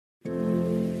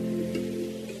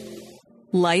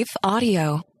Life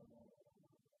Audio.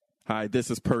 Hi, this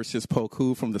is Perseus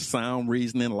Poku from the Sound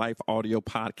Reasoning Life Audio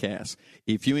Podcast.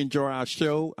 If you enjoy our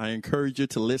show, I encourage you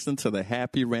to listen to the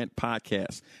Happy Rant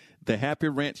Podcast. The Happy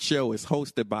Rant Show is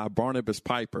hosted by Barnabas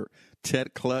Piper,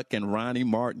 Ted Cluck, and Ronnie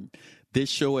Martin. This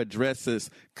show addresses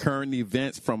current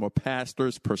events from a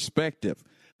pastor's perspective.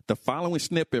 The following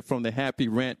snippet from the Happy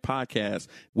Rant Podcast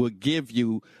will give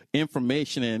you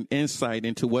information and insight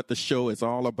into what the show is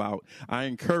all about. I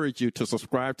encourage you to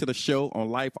subscribe to the show on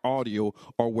Life Audio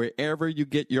or wherever you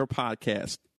get your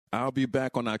podcast. I'll be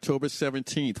back on October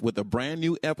 17th with a brand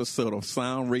new episode of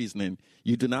Sound Reasoning.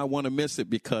 You do not want to miss it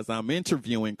because I'm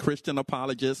interviewing Christian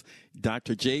apologist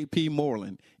Dr. J.P.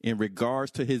 Moreland in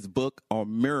regards to his book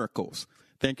on miracles.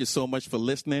 Thank you so much for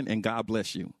listening, and God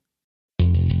bless you.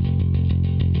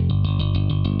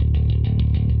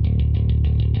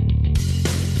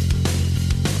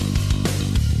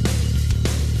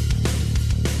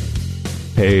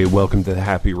 Hey, welcome to the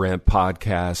Happy Rant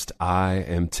Podcast. I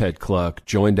am Ted Cluck,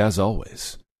 joined as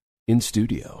always in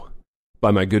studio by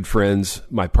my good friends,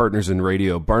 my partners in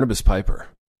radio, Barnabas Piper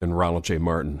and Ronald J.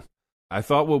 Martin. I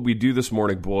thought what we'd do this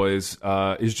morning, boys,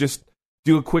 is just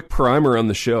do a quick primer on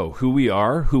the show, who we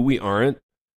are, who we aren't,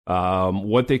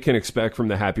 what they can expect from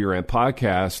the Happy Rant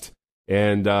Podcast.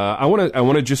 And I want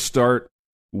to just start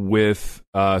with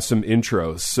some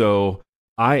intros. So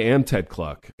I am Ted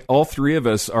Cluck. All three of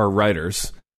us are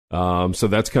writers, so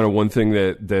that's kind of one thing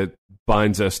that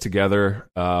binds us together.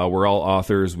 We're all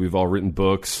authors. We've all written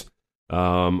books.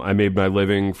 I made my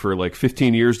living for like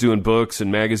 15 years doing books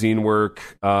and magazine work,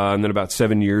 and then about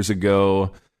 7 years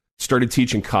ago, started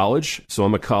teaching college. So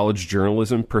I'm a college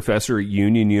journalism professor at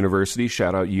Union University.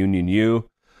 Shout out Union U.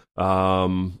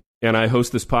 And I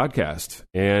host this podcast,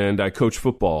 and I coach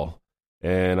football.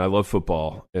 And I love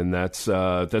football, and that's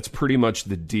pretty much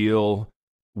the deal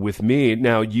with me.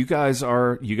 Now, you guys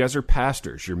are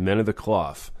pastors. You're men of the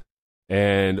cloth,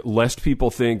 and lest people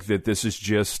think that this is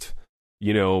just,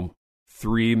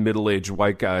 three middle-aged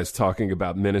white guys talking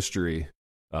about ministry.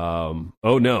 Oh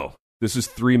no, this is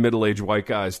three middle-aged white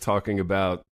guys talking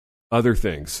about other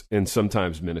things and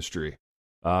sometimes ministry.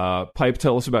 Pipe,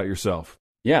 tell us about yourself.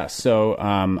 Yeah, so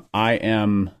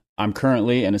I'm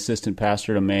currently an assistant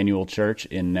pastor at Emmanuel Church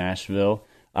in Nashville.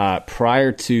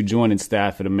 Prior to joining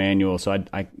staff at Emmanuel, so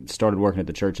I started working at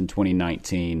the church in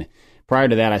 2019. Prior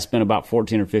to that, I spent about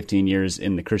 14 or 15 years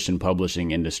in the Christian publishing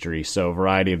industry. So a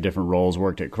variety of different roles,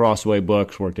 worked at Crossway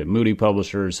Books, worked at Moody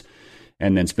Publishers,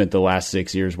 and then spent the last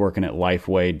 6 years working at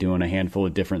Lifeway, doing a handful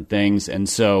of different things. And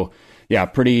so, yeah,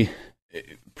 pretty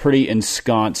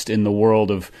ensconced in the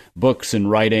world of books and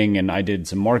writing, and I did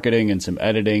some marketing and some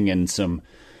editing and some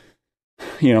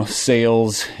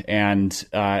sales, and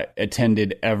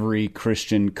attended every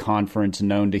Christian conference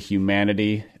known to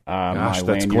humanity. Gosh,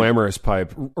 that's glamorous,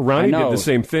 Pipe. Ronnie did the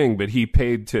same thing, but he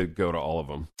paid to go to all of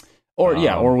them.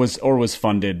 Or was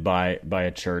funded by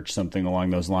a church, something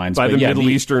along those lines. By the Middle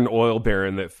Eastern oil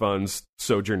baron that funds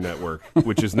Sojourn Network,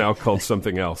 which is now called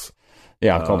something else.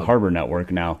 Yeah, called Harbor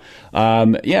Network now.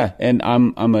 And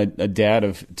I'm a dad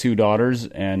of two daughters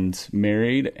and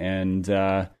married, and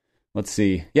let's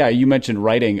see. Yeah, you mentioned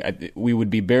writing. We would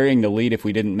be burying the lead if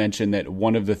we didn't mention that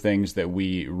one of the things that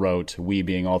we wrote, we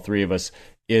being all three of us,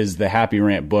 is the Happy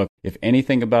Rant book. If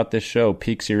anything about this show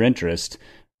piques your interest,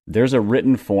 there's a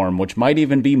written form, which might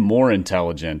even be more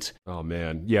intelligent. Oh,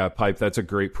 man. Yeah, Pipe, that's a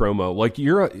great promo. Like,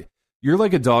 you're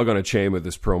like a dog on a chain with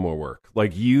this promo work.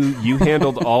 Like, you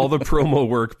handled all the promo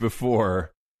work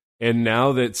before, and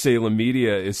now that Salem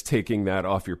Media is taking that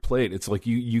off your plate, it's like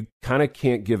you kind of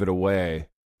can't give it away.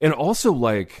 And also,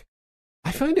 like,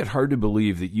 I find it hard to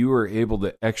believe that you were able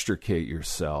to extricate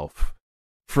yourself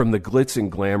from the glitz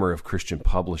and glamour of Christian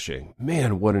publishing.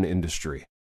 Man, what an industry.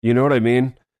 You know what I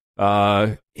mean?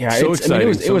 Yeah, so exciting.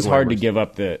 It was hard to give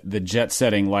up the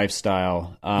jet-setting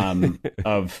lifestyle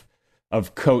of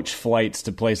coach flights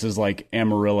to places like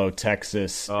Amarillo,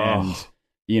 Texas, and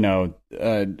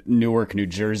Newark, New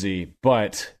Jersey.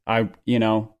 But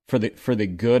for the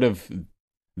good of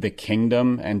the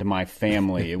kingdom and my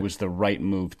family, it was the right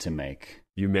move to make.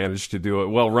 You managed to do it.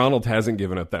 Well, Ronald hasn't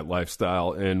given up that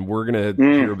lifestyle, and we're going to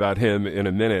hear about him in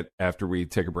a minute after we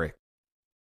take a break.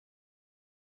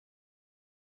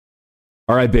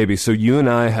 All right, baby. So you and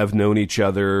I have known each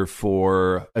other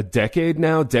for a decade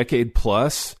now, decade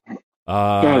plus.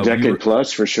 Decade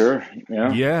plus for sure.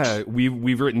 Yeah.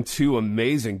 We've written two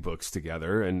amazing books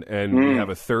together, and we have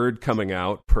a third coming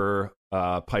out per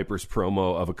Piper's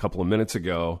promo of a couple of minutes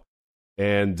ago.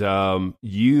 And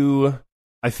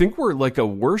I think we're like a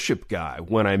worship guy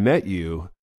when I met you,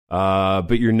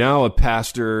 but you're now a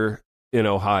pastor in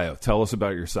Ohio. Tell us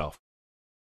about yourself.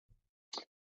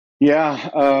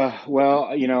 Yeah, well,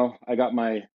 I got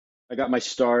my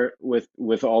start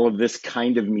with all of this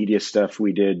kind of media stuff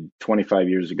we did 25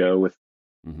 years ago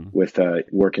Hmm. with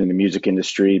working in the music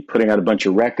industry, putting out a bunch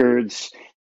of records,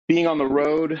 being on the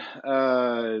road,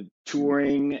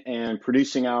 touring and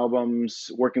producing albums,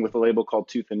 working with a label called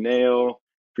Tooth and Nail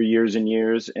for years and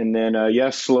years, and then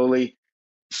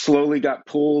slowly got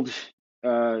pulled,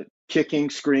 kicking,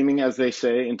 screaming, as they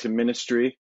say, into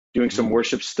ministry, doing some Mm.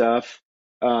 worship stuff.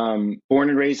 Born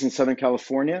and raised in Southern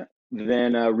California,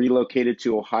 then relocated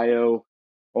to Ohio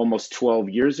almost 12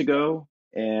 years ago,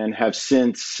 and have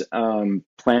since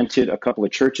planted a couple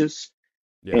of churches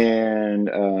Yeah.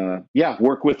 and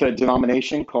work with a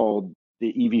denomination called the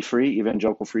EV Free,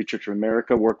 Evangelical Free Church of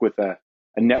America. Work with a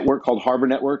network called Harbor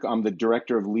Network. I'm the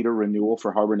director of leader renewal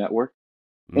for Harbor Network.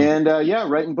 Mm.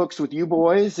 And writing books with you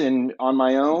boys and on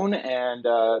my own, and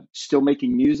still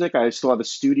making music. I still have a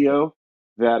studio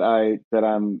that I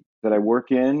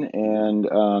work in,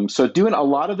 and so doing a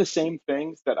lot of the same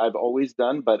things that I've always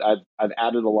done, but I've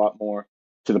added a lot more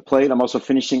to the plate. I'm also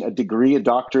finishing a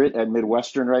doctorate at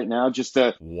Midwestern right now, just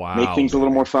to make Wow, things a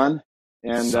little more baby. fun.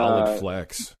 And Solid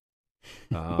flex.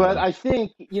 but I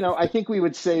think we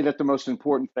would say that the most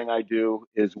important thing I do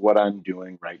is what I'm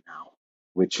doing right now,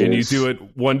 which And is you do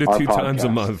it 1 to our 2 times a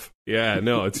podcast. month. Yeah,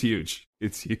 no, it's huge.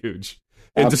 It's huge.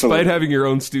 And Absolutely. despite having your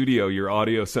own studio, your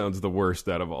audio sounds the worst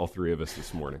out of all three of us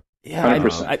this morning. Yeah,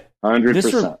 100%.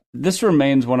 100%. This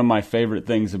remains one of my favorite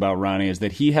things about Ronnie is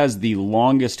that he has the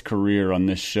longest career on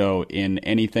this show in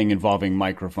anything involving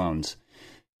microphones.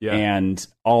 Yeah. And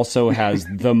also has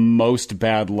the most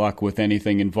bad luck with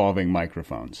anything involving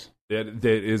microphones. That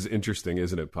is interesting,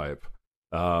 isn't it, Pipe?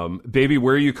 Baby,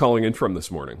 where are you calling in from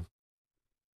this morning?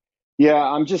 Yeah,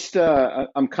 I'm just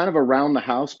I'm kind of around the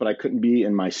house, but I couldn't be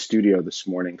in my studio this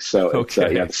morning. So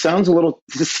Okay. it sounds a little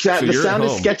the you're at sound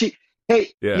is home. sketchy. Hey,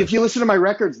 Yeah. if you listen to my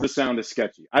records, the sound is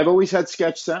sketchy. I've always had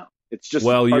sketch sound. It's just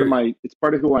Well, it's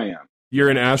part of who I am. You're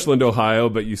in Ashland, Ohio,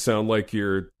 but you sound like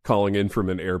you're calling in from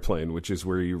an airplane, which is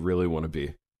where you really want to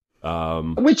be.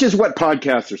 Which is what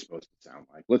podcasts are supposed to sound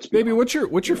like. Let's be Baby, honest.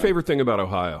 what's your favorite thing about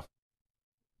Ohio?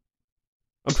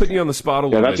 I'm putting you on the spot a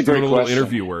Yeah, little that's bit, a great doing a little question.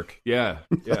 interview work. Yeah.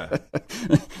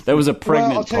 That was a I'll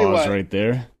pregnant tell you pause what. right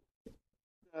there.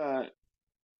 It's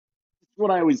what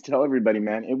I always tell everybody,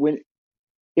 man.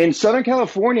 In Southern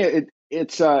California,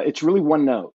 it's really one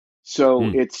note. So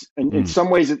it's in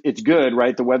some ways it's good,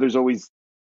 right? The weather's always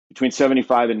between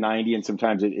 75 and 90, and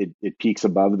sometimes it peaks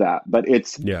above that. But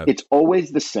it's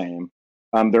always the same.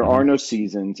 There are no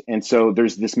seasons, and so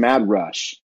there's this mad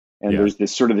rush, and there's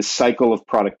this sort of this cycle of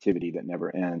productivity that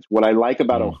never ends. What I like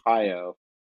about Ohio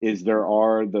is there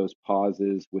are those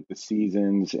pauses with the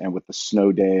seasons and with the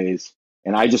snow days,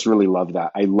 and I just really love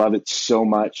that. I love it so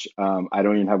much. I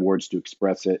don't even have words to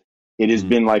express it. It has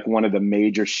been like one of the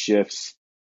major shifts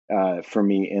for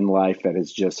me in life that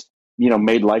has just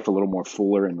made life a little more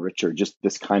fuller and richer. Just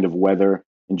this kind of weather,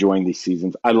 enjoying these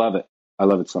seasons. I love it. I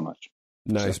love it so much.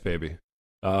 Nice, baby.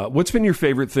 What's been your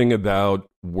favorite thing about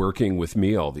working with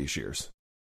me all these years?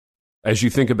 As you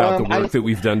think about the work that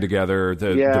we've done together,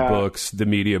 the books, the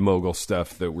media mogul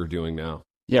stuff that we're doing now.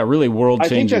 Yeah, really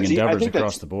world-changing endeavors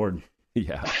across the board.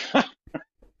 Yeah.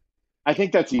 I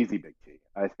think that's easy, Big T.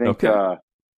 I think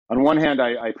on one hand,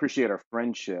 I appreciate our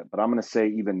friendship, but I'm going to say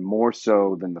even more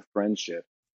so than the friendship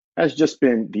has just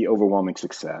been the overwhelming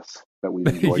success that we've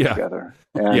enjoyed together.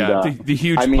 And, the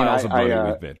huge piles of money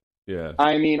we've made. Yeah.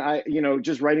 I mean,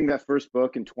 just writing that first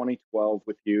book in 2012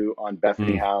 with you on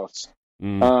Bethany House,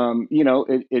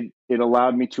 it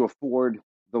allowed me to afford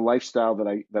the lifestyle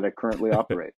that I currently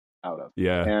operate out of.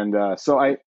 Yeah. And so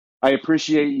I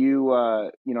appreciate you.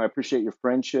 I appreciate your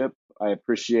friendship. I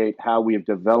appreciate how we have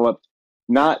developed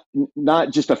not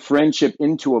just a friendship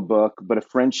into a book, but a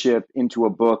friendship into a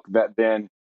book that then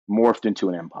morphed into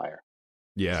an empire.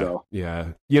 Yeah. So.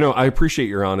 Yeah. I appreciate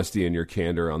your honesty and your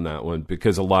candor on that one,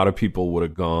 because a lot of people would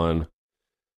have gone,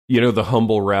 the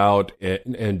humble route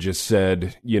and just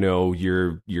said,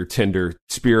 your tender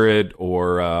spirit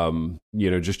or,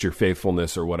 just your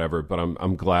faithfulness or whatever. But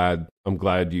I'm glad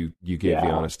you gave the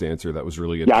honest answer. That was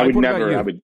really good. Yeah, I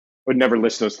would never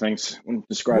list those things when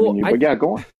describing you. But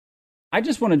go on. I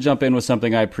just want to jump in with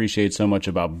something I appreciate so much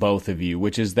about both of you,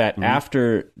 which is that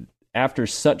after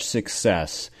such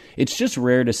success, it's just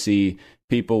rare to see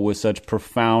people with such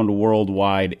profound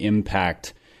worldwide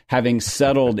impact having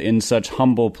settled in such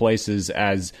humble places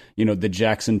as, the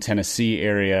Jackson, Tennessee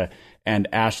area and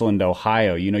Ashland,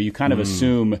 Ohio. You kind of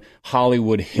assume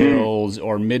Hollywood Hills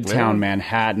or Midtown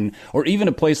Manhattan, or even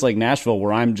a place like Nashville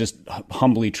where I'm just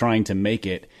humbly trying to make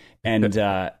it. And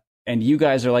you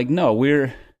guys are like, no,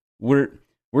 we're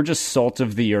we're just salt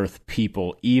of the earth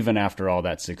people, even after all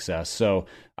that success. So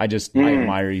I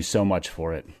admire you so much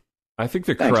for it. I think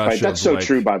the Thanks, crush. That's so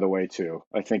true, by the way, too.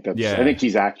 I think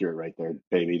he's accurate right there,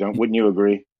 baby. Wouldn't you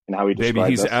agree? And how he described Baby,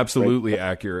 he's us, absolutely right?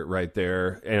 accurate right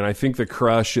there. And I think the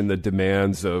crush and the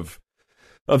demands of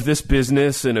this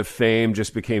business and of fame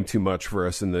just became too much for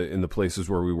us in the places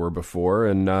where we were before.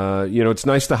 And it's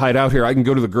nice to hide out here. I can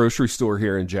go to the grocery store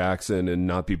here in Jackson and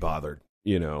not be bothered.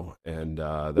 And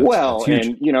that's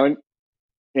huge.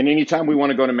 And anytime we want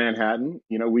to go to Manhattan,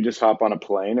 we just hop on a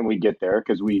plane and we get there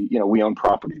because we own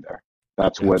property there.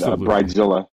 That's what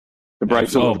Bridezilla. The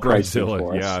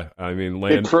Bridezilla, yeah. I mean,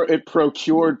 land. It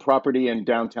procured property in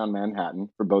downtown Manhattan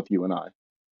for both you and I.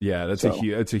 Yeah, that's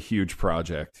a huge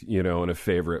project, and a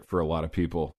favorite for a lot of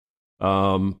people.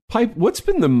 Pipe, what's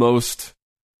been the most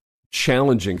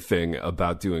challenging thing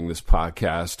about doing this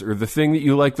podcast, or the thing that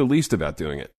you like the least about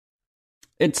doing it?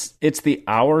 It's the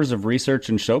hours of research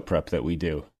and show prep that we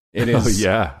do. It is. Oh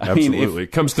yeah, absolutely.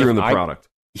 It comes through in the product.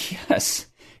 Yes.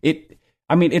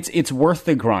 It's worth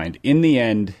the grind. In the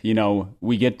end,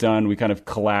 we get done, we kind of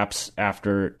collapse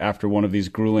after one of these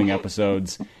grueling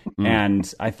episodes.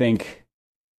 And I think,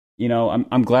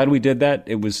 I'm glad we did that.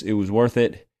 It was worth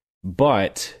it.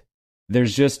 But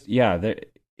there's just,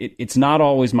 it's not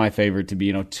always my favorite to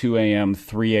be, 2 a.m.,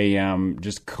 3 a.m.,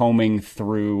 just combing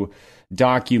through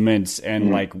documents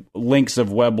and like links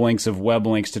of web links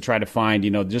to try to find,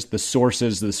 just the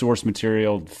sources, the source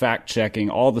material, fact checking,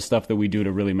 all the stuff that we do to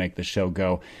really make the show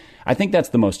go. I think that's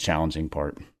the most challenging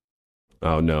part.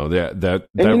 Oh no, that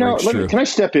rings true. Can I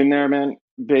step in there, man,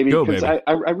 baby? Go, because baby.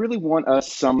 I really want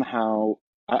us somehow.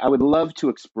 I would love to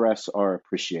express our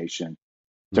appreciation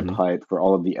to Pipe for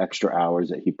all of the extra hours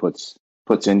that he puts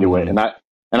into it, and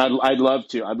I'd love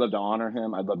to honor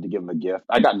him. I'd love to give him a gift.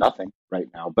 I got nothing right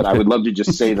now, but I would love to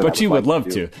just say that. But you would love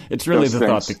to. It's really the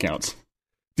thought that counts.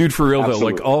 Dude, for real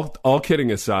Absolutely. though, like all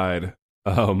kidding aside,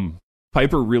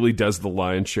 Piper really does the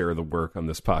lion's share of the work on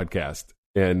this podcast.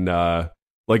 And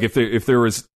like if there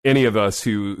was any of us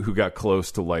who got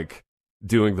close to like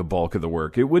doing the bulk of the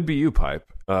work, it would be you,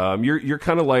 Pipe. You're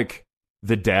kind of like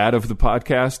the dad of the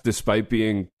podcast, despite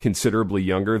being considerably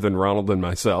younger than Ronald and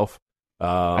myself.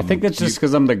 I think that's just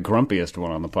because I'm the grumpiest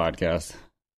one on the podcast.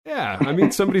 Yeah, I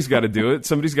mean, somebody's got to do it.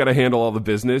 Somebody's got to handle all the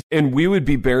business. And we would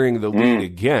be bearing the lead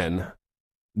again,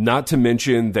 not to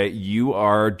mention that you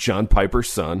are John Piper's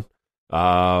son.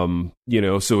 So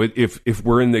if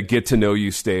we're in the get to know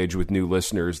you stage with new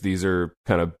listeners, these are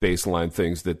kind of baseline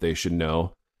things that they should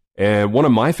know. And one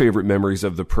of my favorite memories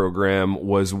of the program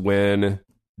was when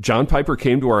John Piper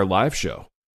came to our live show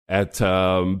at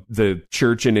the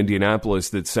church in Indianapolis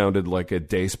that sounded like a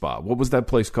day spa. What was that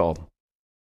place called?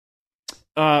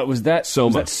 Was that Soma?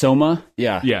 Was that Soma?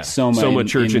 Yeah. Soma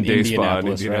Church and Day Spa in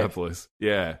Indianapolis, Indianapolis.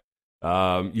 Right?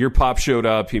 Yeah. Your pop showed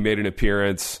up. He made an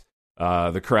appearance.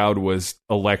 The crowd was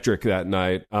electric that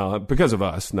night because of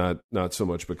us, not so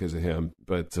much because of him.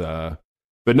 But no,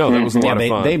 that was a lot of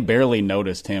fun. They barely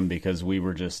noticed him because we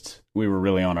were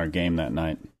really on our game that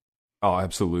night. Oh,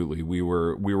 absolutely. We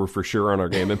were for sure on our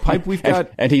game. And Pipe, we've got...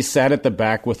 and he sat at the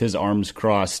back with his arms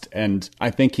crossed, and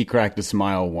I think he cracked a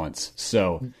smile once.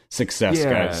 So, success,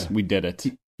 guys. We did it.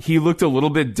 He looked a little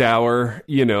bit dour,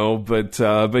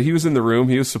 but he was in the room.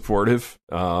 He was supportive.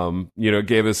 It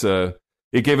gave us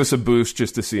a boost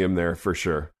just to see him there, for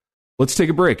sure. Let's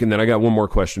take a break, and then I got one more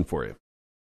question for you.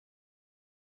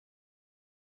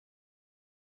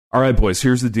 All right, boys,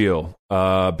 here's the deal.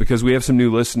 Because we have some new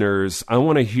listeners, I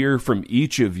want to hear from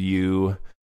each of you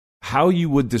how you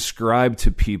would describe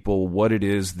to people what it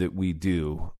is that we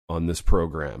do on this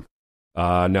program.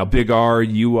 Now, Big R,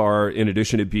 you are, in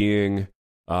addition to being,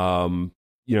 all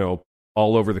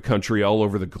over the country, all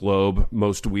over the globe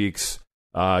most weeks,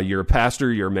 you're a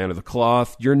pastor, you're a man of the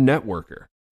cloth, you're a networker.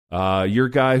 You're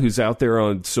a guy who's out there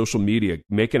on social media,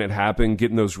 making it happen,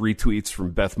 getting those retweets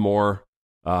from Beth Moore,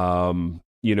 all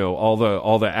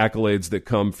the accolades that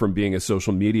come from being a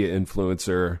social media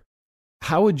influencer.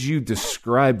 How would you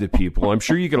describe to people? I'm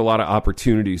sure you get a lot of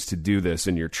opportunities to do this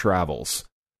in your travels.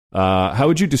 How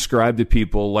would you describe to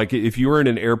people, like if you were in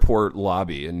an airport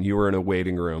lobby and you were in a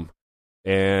waiting room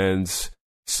and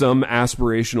some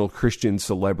aspirational Christian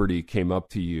celebrity came up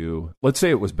to you, let's say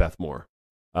it was Beth Moore.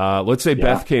 Let's say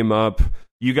Beth came up,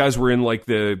 you guys were in like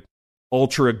the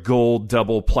ultra gold,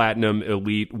 double platinum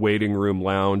elite waiting room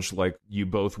lounge like you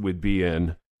both would be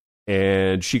in.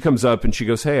 And she comes up and she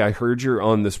goes, "Hey, I heard you're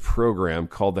on this program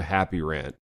called The Happy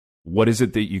Rant. What is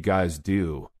it that you guys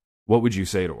do?" What would you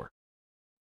say to her?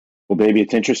 Well, baby,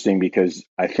 it's interesting because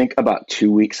I think about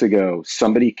 2 weeks ago,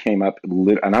 somebody came up,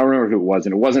 and I don't remember who it was,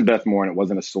 and it wasn't Beth Moore, and it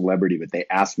wasn't a celebrity, but they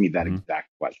asked me that exact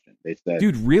question. They said,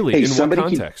 "Dude, really? Hey, in what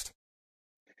context?"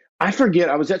 I forget.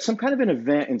 I was at some kind of an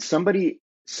event, and somebody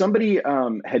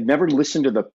had never listened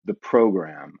to the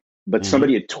program, but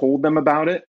somebody had told them about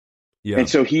it. Yeah. And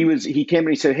so he came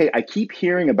and he said, "Hey, I keep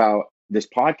hearing about this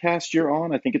podcast you're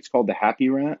on. I think it's called The Happy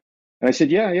Rant." And I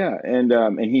said, "Yeah."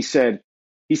 And he said,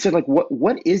 like,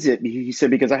 what is it? He said,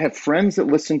 because I have friends that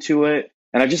listen to it,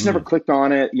 and I just never clicked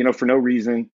on it, for no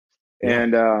reason. Yeah.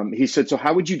 And he said, "So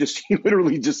how would you just?" He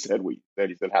literally just said what you said.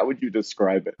 He said, "How would you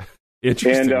describe it?"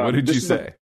 Interesting. What did you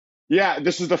say?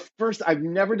 This was the first. I've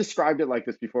never described it like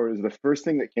this before. It was the first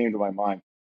thing that came to my mind.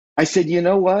 I said, "You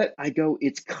know what?" I go,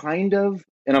 "It's kind of,"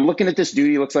 and I'm looking at this dude.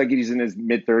 He looks like he's in his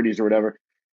mid-30s or whatever.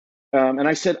 And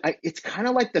I said, "It's kind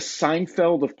of like the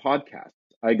Seinfeld of podcasts."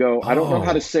 I go, "I don't know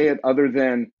how to say it other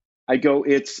than," I go,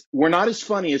 "we're not as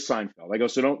funny as Seinfeld." I go,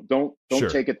 "So don't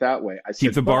take it that way." I said,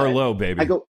 keep the bar low, baby.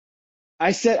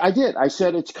 I said,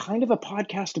 "It's kind of a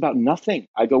podcast about nothing."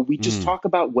 I go, "We just talk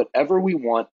about whatever we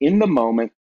want in the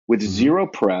moment with zero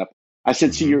prep." I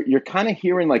said, "So you're kind of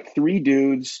hearing like three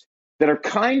dudes that are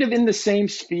kind of in the same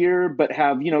sphere, but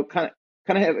have,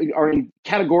 are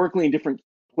categorically in different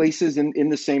places in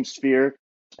the same sphere."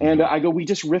 And I go, "We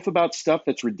just riff about stuff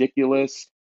that's ridiculous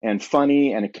and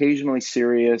funny and occasionally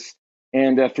serious.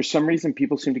 And for some reason,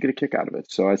 people seem to get a kick out of it."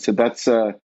 So I said, that's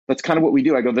kind of what we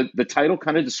do. I go, the title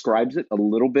kind of describes it a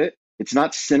little bit. It's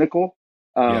not cynical.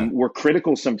 We're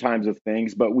critical sometimes of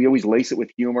things, but we always lace it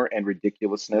with humor and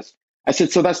ridiculousness. I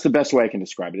said, so that's the best way I can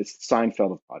describe it. It's the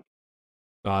Seinfeld of podcasts.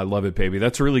 I love it, baby.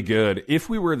 That's really good. If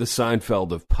we were the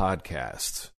Seinfeld of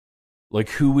podcasts, like,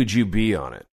 who would you be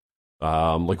on it?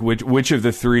 Like, which of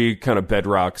the three kind of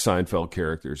bedrock Seinfeld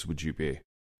characters would you be?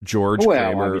 George,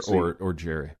 Kramer, or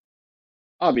Jerry?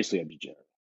 Obviously, I'd be Jerry.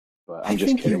 But I'm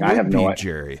just kidding. I have no idea.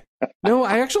 Jerry. No,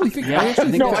 I actually think. I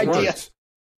have no idea. Works.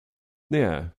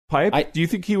 Yeah, Pipe. Do you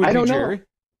think he would be Jerry?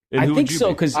 And I think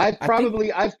so, because I've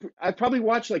probably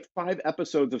watched like 5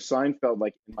 episodes of Seinfeld,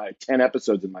 like in my 10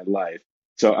 episodes in my life.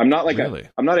 So I'm not like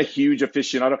I'm not a huge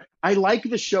aficionado. I like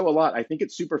the show a lot. I think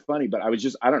it's super funny, but I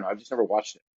don't know. I've just never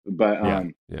watched it. But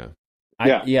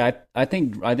I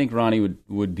think Ronnie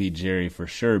would be Jerry for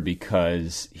sure,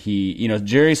 because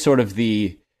Jerry's sort of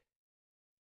he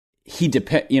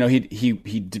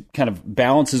kind of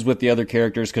balances with the other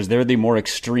characters because they're the more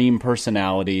extreme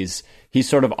personalities. He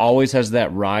sort of always has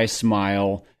that wry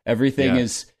smile. Everything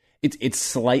is it's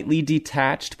slightly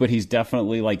detached, but he's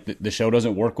definitely like the show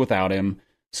doesn't work without him.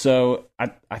 So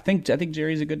I think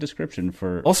Jerry's a good description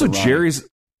for. Also, for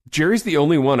Jerry's the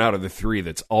only one out of the three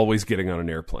that's always getting on an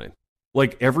airplane.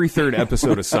 Like every third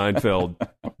episode of Seinfeld,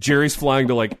 Jerry's flying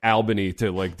to like Albany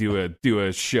to like do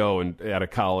a show at a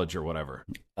college or whatever.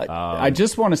 I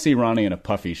just want to see Ronnie in a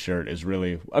puffy shirt. Is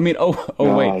really. I mean,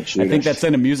 wait, Judas. I think that's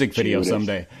in a music video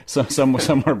someday. So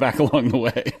somewhere back along the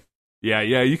way. Yeah,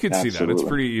 you could see that. It's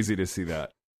pretty easy to see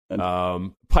that.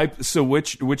 Pipe. So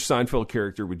which Seinfeld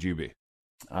character would you be?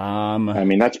 I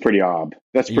mean, that's pretty odd.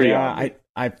 That's pretty odd.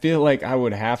 I feel like I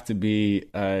would have to be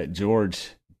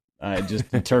George, just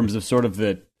in terms of sort of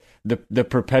the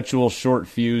perpetual short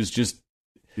fuse. Just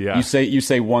you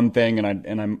say one thing,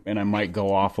 and I might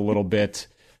go off a little bit.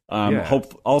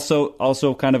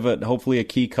 Also kind of hopefully a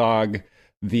key cog.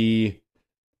 The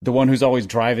one who's always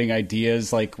driving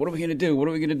ideas, like, what are we going to do? What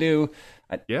are we going to do?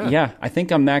 I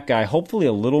think I'm that guy. Hopefully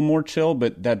a little more chill,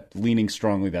 but leaning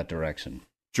strongly that direction.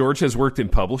 George has worked in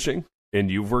publishing, and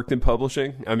you've worked in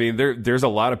publishing. I mean, there's a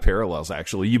lot of parallels,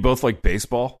 actually. You both like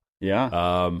baseball. Yeah.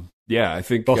 I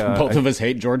think... Both of us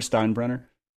hate George Steinbrenner.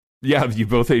 Yeah, you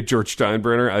both hate George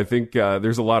Steinbrenner. I think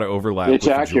there's a lot of overlap with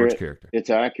the George character. It's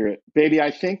accurate. Baby,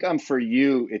 I think for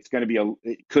you, it's going to be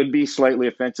it could be slightly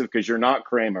offensive because you're not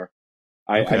Kramer.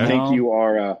 I think you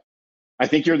are... I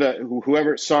think you're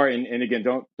whoever... Sorry, and again,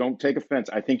 don't take offense.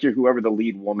 I think you're whoever the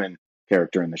lead woman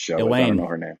character in the show Elaine. I don't know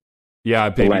her name. Yeah,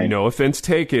 baby, Elaine. No offense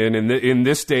taken. In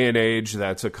this day and age,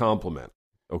 that's a compliment.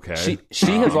 Okay,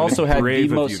 she has also had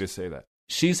brave the most. Of you to say that.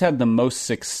 She's had the most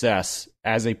success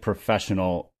as a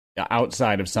professional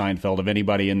outside of Seinfeld of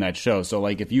anybody in that show. So,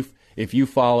 like, if you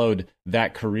followed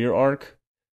that career arc,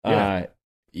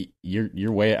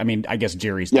 you're way. I mean, I guess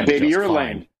Jerry's baby, you're fine,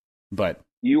 Elaine, but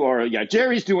you are. Yeah,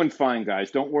 Jerry's doing fine, guys.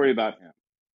 Don't worry about him.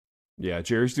 Yeah,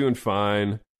 Jerry's doing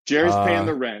fine. Jerry's paying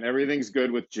the rent. Everything's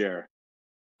good with Jerry.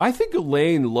 I think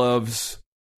Elaine loves,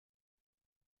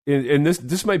 and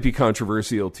this might be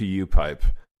controversial to you, Pipe.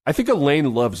 I think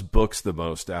Elaine loves books the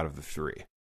most out of the three.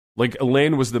 Like,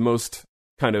 Elaine was the most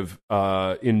kind of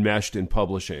enmeshed in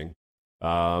publishing.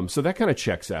 So that kind of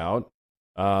checks out.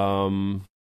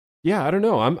 Yeah, I don't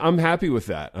know. I'm happy with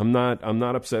that. I'm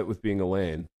not upset with being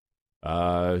Elaine.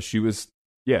 She was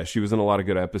in a lot of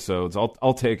good episodes.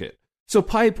 I'll take it. So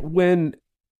Pipe, when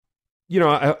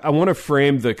I want to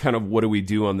frame the kind of what do we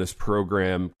do on this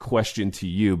program question to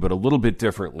you, but a little bit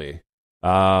differently.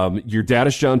 Your dad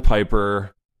is John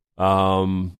Piper.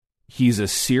 He's a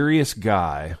serious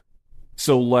guy.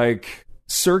 So like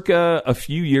circa a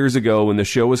few years ago when the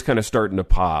show was kind of starting to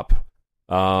pop,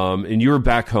 and you were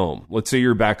back home. Let's say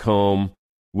you're back home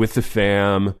with the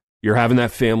fam. You're having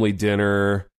that family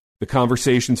dinner. The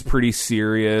conversation's pretty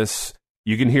serious.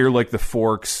 You can hear like the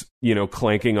forks,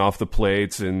 clanking off the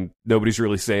plates, and nobody's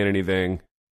really saying anything.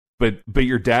 But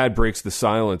your dad breaks the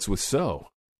silence with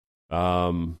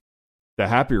the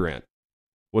Happy Rant.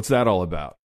 What's that all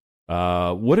about?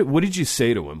 What did you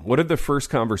say to him? What did the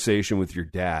first conversation with your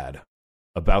dad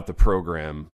about the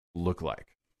program look like?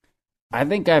 I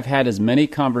think I've had as many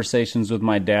conversations with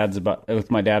my dad about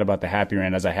the Happy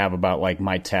Rant as I have about like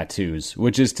my tattoos,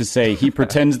 which is to say he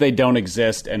pretends they don't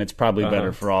exist, and it's probably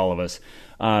better for all of us.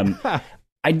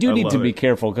 I do need to be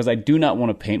careful because I do not want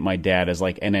to paint my dad as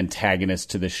like an antagonist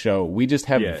to the show. We just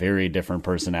have very different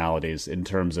personalities in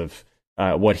terms of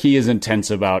what he is intense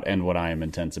about and what I am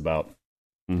intense about.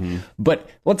 Mm-hmm. But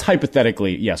let's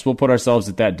hypothetically, yes, we'll put ourselves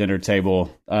at that dinner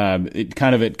table. It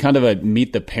kind of a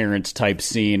meet the parents type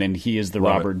scene, and he is the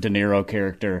Robert De Niro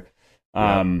character,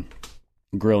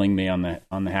 grilling me on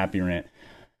the Happy Rant.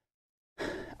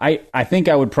 I think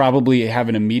I would probably have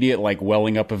an immediate like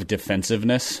welling up of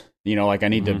defensiveness. Like I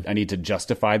need to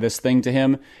justify this thing to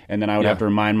him, and then I would have to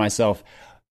remind myself,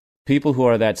 people who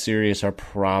are that serious are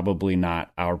probably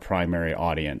not our primary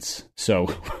audience. So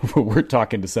we're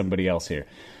talking to somebody else here.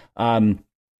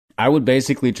 I would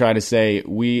basically try to say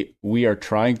we are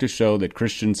trying to show that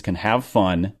Christians can have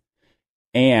fun,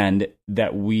 and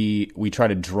that we try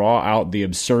to draw out the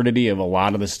absurdity of a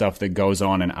lot of the stuff that goes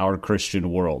on in our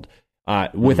Christian world.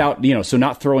 Without, so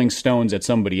not throwing stones at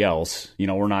somebody else.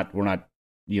 We're not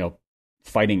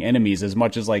fighting enemies as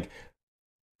much as like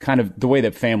kind of the way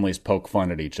that families poke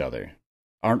fun at each other.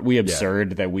 Aren't we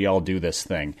absurd that we all do this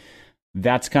thing?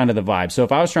 That's kind of the vibe. So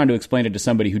if I was trying to explain it to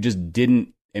somebody who just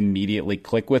didn't immediately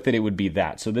click with it, it would be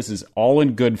that. So this is all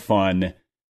in good fun,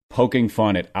 poking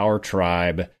fun at our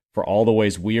tribe for all the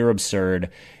ways we are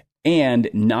absurd, and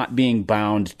not being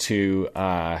bound to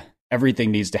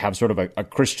everything needs to have sort of a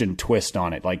Christian twist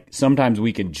on it. Like sometimes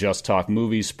we can just talk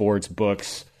movies, sports,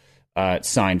 books,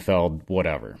 Seinfeld,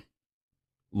 whatever.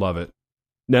 Love it.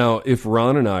 Now, if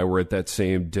Ron and I were at that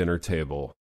same dinner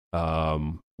table,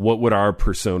 what would our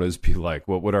personas be like?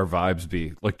 What would our vibes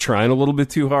be? Like trying a little bit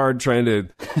too hard, trying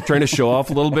to show off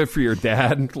a little bit for your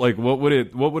dad? Like what would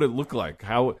it look like?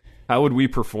 How would we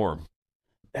perform?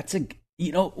 That's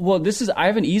I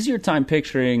have an easier time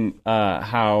picturing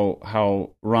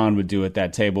how Ron would do at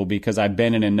that table, because I've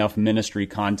been in enough ministry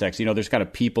context. There's kind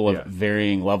of people of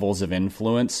varying levels of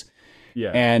influence.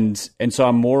 Yeah. And so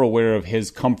I'm more aware of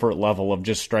his comfort level of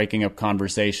just striking up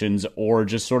conversations, or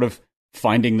just sort of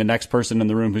finding the next person in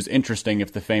the room who's interesting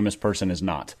if the famous person is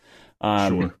not,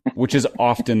 which is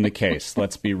often the case.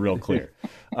 Let's be real clear.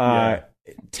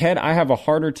 Ted, I have a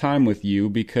harder time with you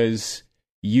because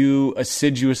you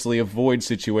assiduously avoid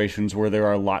situations where there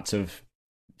are lots of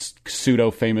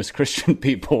pseudo-famous Christian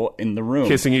people in the room.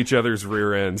 Kissing each other's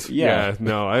rear ends. Yeah.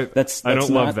 No, I don't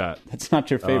love that. That's not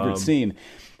your favorite scene.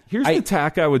 Here's the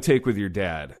tack I would take with your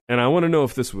dad, and I want to know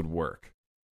if this would work.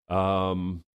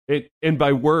 And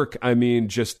by work, I mean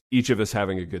just each of us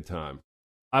having a good time.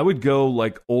 I would go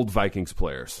like old Vikings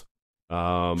players.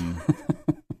 I'd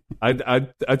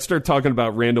start talking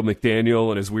about Randall McDaniel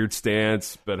and his weird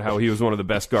stance, but how he was one of the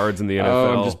best guards in the NFL.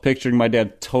 Oh, I'm just picturing my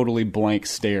dad totally blank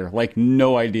stare, like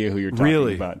no idea who you're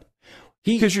talking about.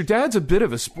 Because your dad's a bit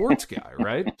of a sports guy,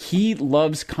 right? He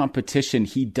loves competition.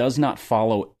 He does not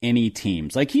follow any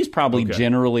teams. Like he's probably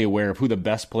generally aware of who the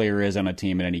best player is on a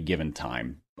team at any given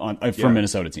time for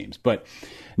Minnesota teams. But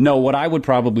no, what I would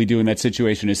probably do in that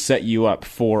situation is set you up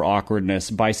for awkwardness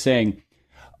by saying,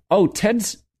 "Oh,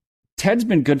 Ted's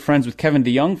been good friends with Kevin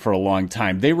DeYoung for a long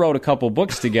time. They wrote a couple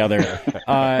books together.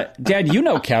 Dad, you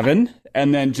know Kevin."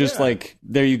 And then just like,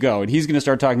 there you go. And he's going to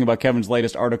start talking about Kevin's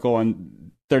latest article on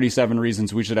 37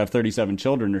 reasons we should have 37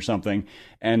 children or something.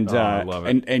 And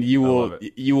and you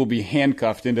will be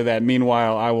handcuffed into that.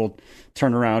 Meanwhile, I will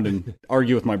turn around and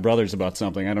argue with my brothers about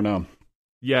something. I don't know.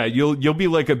 Yeah, you'll be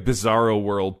like a Bizarro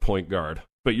World point guard,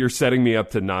 but you're setting me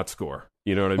up to not score.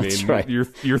 You know what I mean? That's right.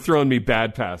 You're throwing me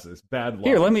bad passes, bad luck.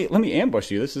 Here, let me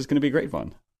ambush you. This is going to be great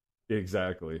fun.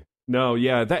 Exactly. No,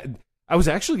 yeah, that I was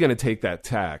actually going to take that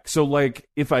tack. So like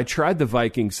if I tried the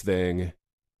Vikings thing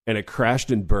and it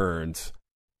crashed and burned,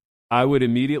 I would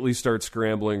immediately start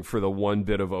scrambling for the one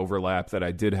bit of overlap that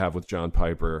I did have with John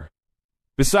Piper.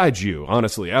 Besides you,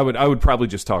 honestly, I would probably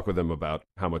just talk with him about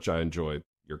how much I enjoy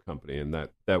your company, and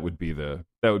that would be the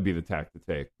tack to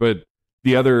take. But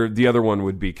the other one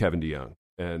would be Kevin DeYoung,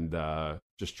 and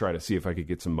just try to see if I could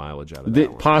get some mileage out of that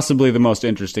one. Possibly the most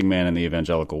interesting man in the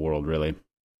evangelical world, really.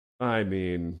 I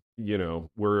mean,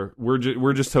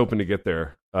 we're just hoping to get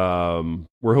there.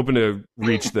 We're hoping to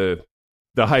reach the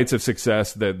heights of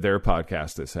success that their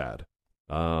podcast has had.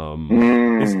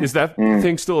 Is that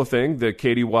thing still a thing? The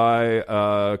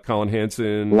KDY, Colin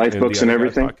Hansen, Life Books and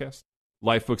Everything podcast?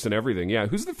 Life Books and Everything. Yeah.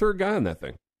 Who's the third guy on that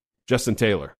thing? Justin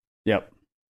Taylor. Yep.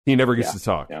 He never gets to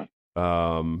talk.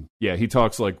 Yeah. He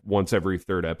talks like once every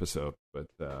third episode. But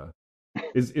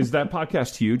is that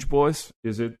podcast huge, boys?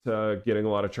 Is it getting a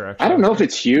lot of traction? I don't know if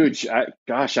it's huge. I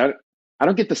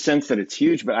don't get the sense that it's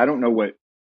huge, but I don't know what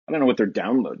their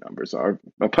download numbers are.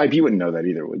 Pipe, you wouldn't know that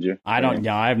either, would you? I don't.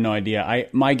 Yeah, I have no idea.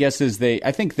 My guess is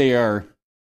I think they're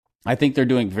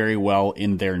doing very well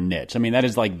in their niche. I mean, that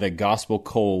is like the Gospel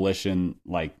Coalition,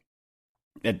 like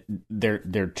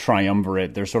they're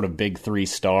triumvirate. They're sort of big 3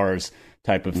 stars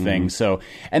type of thing. So,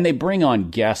 and they bring on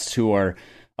guests who are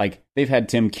like, they've had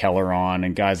Tim Keller on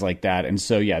and guys like that. And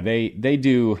so, yeah, they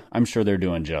do. I'm sure they're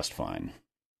doing just fine.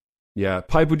 Yeah.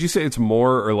 Pipe, would you say it's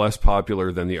more or less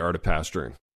popular than The Art of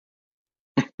Pastoring?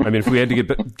 I mean, if we had to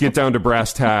get down to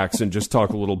brass tacks and just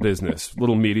talk a little business,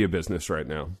 little media business right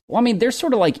now. Well, I mean, they're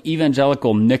sort of like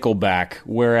evangelical Nickelback,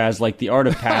 whereas like The Art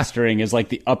of Pastoring is like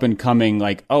the up and coming,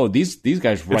 like, oh, these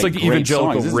guys write great songs. It's like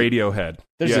evangelical songs. Radiohead.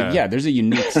 There's a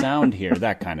unique sound here,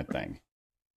 that kind of thing.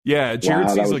 Yeah, Jared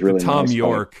seems like really the Tom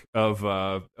York of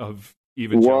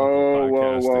evangelical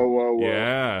podcasting.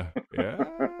 Whoa.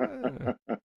 Yeah.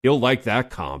 He'll like that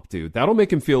comp, dude. That'll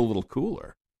make him feel a little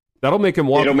cooler. That'll make him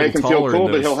walk. It'll make him feel cool,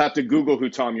 but he'll have to Google who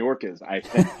Tom York is, I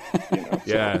think.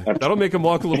 Yeah, that'll make him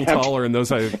walk a little taller in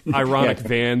those ironic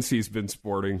Vans he's been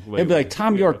sporting lately. He'll be like,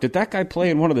 Tom York, did that guy play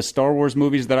in one of the Star Wars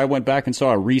movies that I went back and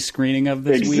saw a rescreening of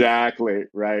this week? Exactly,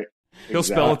 right. He'll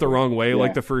spell it the wrong way,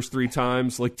 like the first 3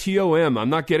 times, like TOM. I'm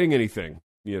not getting anything,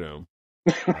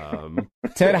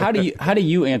 Ted, how do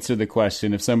you answer the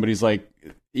question if somebody's like,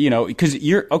 because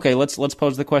you're okay. Let's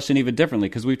pose the question even differently,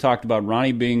 because we've talked about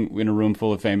Ronnie being in a room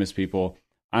full of famous people.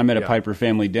 I'm at a Piper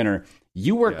family dinner.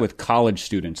 You work with college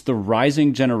students, the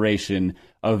rising generation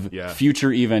of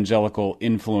future evangelical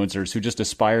influencers who just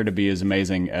aspire to be as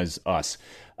amazing as us.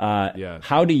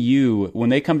 How do you, when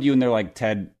they come to you and they're like,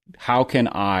 Ted, how can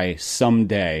I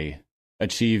someday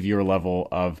achieve your level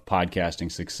of podcasting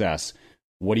success?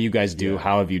 What do you guys do?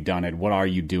 How have you done it? What are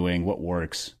you doing? What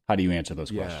works? How do you answer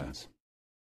those questions?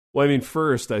 Well, I mean,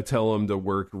 first, I tell them to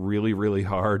work really, really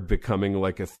hard becoming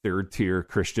like a 3rd-tier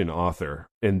Christian author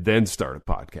and then start a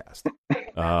podcast.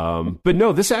 But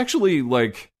no, this actually,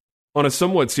 like, on a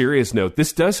somewhat serious note,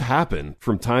 this does happen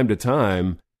from time to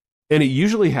time, and it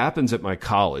usually happens at my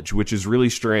college, which is really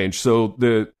strange. So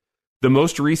the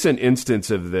most recent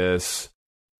instance of this,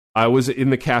 I was in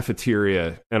the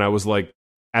cafeteria, and I was, like,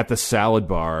 at the salad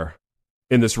bar,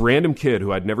 and this random kid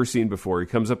who I'd never seen before, he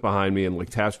comes up behind me and like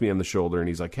taps me on the shoulder, and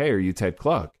he's like, "Hey, are you Ted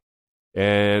Kluck?"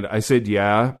 And I said,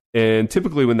 "Yeah." And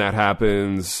typically when that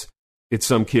happens, it's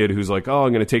some kid who's like, "Oh,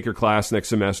 I'm going to take your class next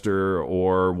semester,"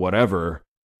 or whatever.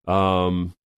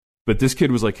 But this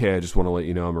kid was like, "Hey, I just want to let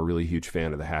you know I'm a really huge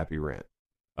fan of the Happy Rant,"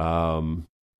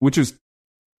 which is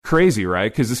crazy,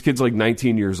 right? Because this kid's like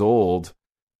 19 years old.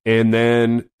 And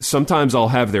then sometimes I'll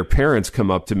have their parents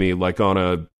come up to me like on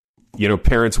a,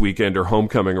 parents' weekend or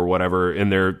homecoming or whatever.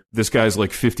 And this guy's like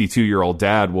 52-year-old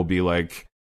dad will be like,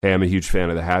 "Hey, I'm a huge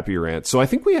fan of the Happy Rant." So I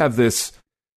think we have this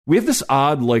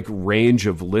odd like range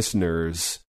of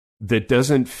listeners that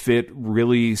doesn't fit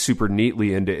really super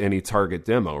neatly into any target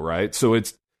demo, right? So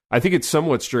I think it's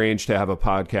somewhat strange to have a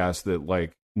podcast that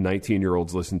like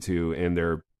 19-year-olds listen to and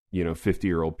their,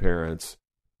 50-year-old parents.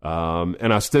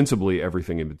 And ostensibly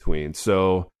everything in between.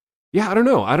 So, yeah, I don't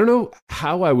know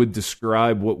how I would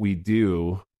describe what we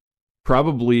do.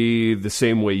 Probably the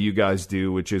same way you guys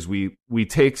do, which is we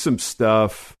take some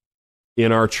stuff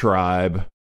in our tribe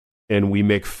and we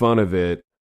make fun of it,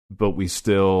 but we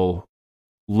still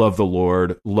love the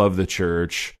Lord, love the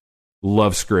church,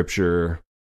 love Scripture.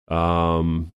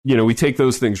 We take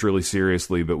those things really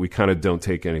seriously, but we kind of don't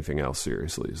take anything else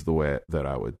seriously. Is the way that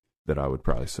I would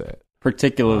probably say it.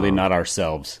 Particularly not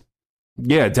ourselves.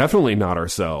 Yeah, definitely not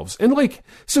ourselves. And like,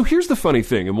 so here's the funny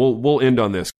thing, and we'll end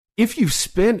on this. If you've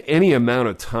spent any amount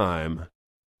of time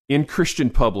in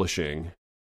Christian publishing,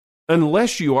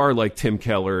 unless you are like Tim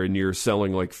Keller and you're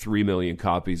selling like 3 million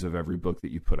copies of every book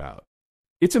that you put out,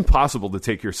 it's impossible to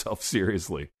take yourself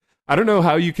seriously. I don't know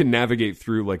how you can navigate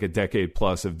through like a decade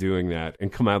plus of doing that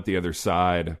and come out the other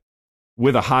side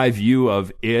with a high view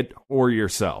of it or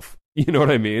yourself. You know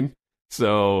what I mean?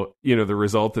 So, you know, the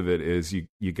result of it is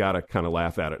you got to kind of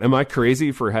laugh at it. Am I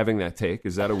crazy for having that take?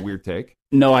 Is that a weird take?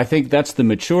 No, I think that's the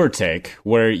mature take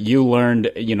where you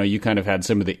learned, you know, you kind of had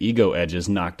some of the ego edges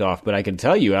knocked off. But I can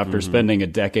tell you, after spending a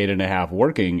decade and a half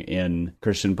working in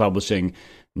Christian publishing,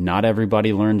 not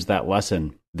everybody learns that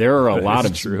lesson. There are a lot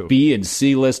of B and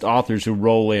C list authors who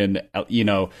roll in, you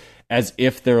know, as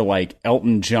if they're like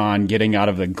Elton John getting out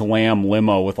of the glam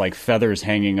limo with like feathers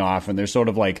hanging off. And they're sort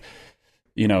of like,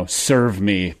 you know, serve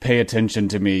me, pay attention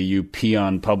to me, you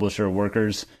peon publisher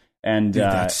workers. And dude,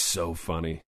 that's so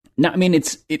funny. No, I mean,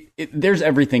 there's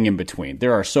everything in between.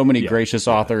 There are so many gracious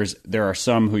authors. There are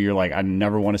some who you're like, I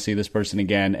never want to see this person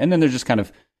again. And then there's just kind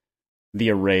of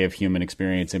the array of human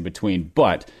experience in between.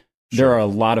 But there are a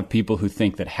lot of people who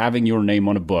think that having your name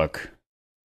on a book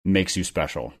makes you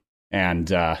special. And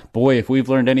boy, if we've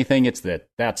learned anything, it's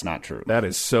that's not true. That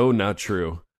is so not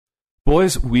true.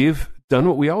 Boys, we've done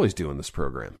what we always do in this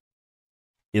program,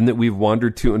 in that we've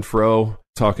wandered to and fro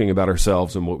talking about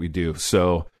ourselves and what we do.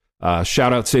 So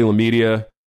shout out Salem Media,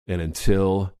 and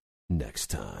until next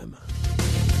time.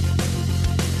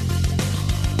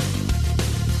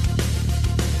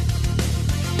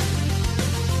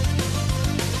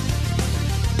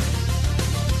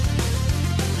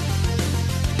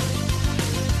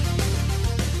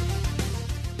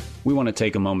 We want to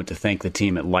take a moment to thank the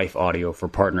team at Life Audio for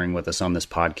partnering with us on this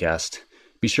podcast.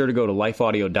 Be sure to go to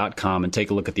lifeaudio.com and take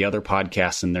a look at the other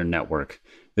podcasts in their network.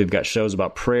 They've got shows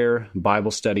about prayer, Bible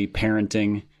study,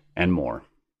 parenting, and more.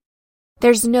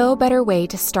 There's no better way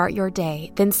to start your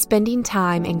day than spending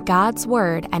time in God's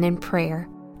Word and in prayer.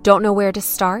 Don't know where to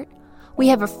start? We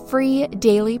have a free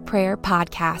daily prayer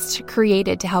podcast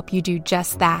created to help you do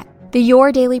just that. The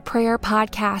Your Daily Prayer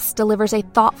podcast delivers a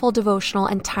thoughtful devotional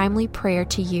and timely prayer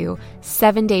to you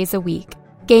 7 days a week.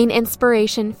 Gain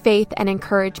inspiration, faith, and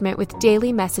encouragement with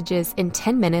daily messages in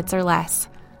 10 minutes or less.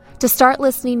 To start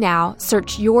listening now,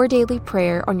 search Your Daily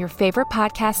Prayer on your favorite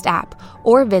podcast app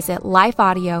or visit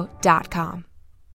lifeaudio.com.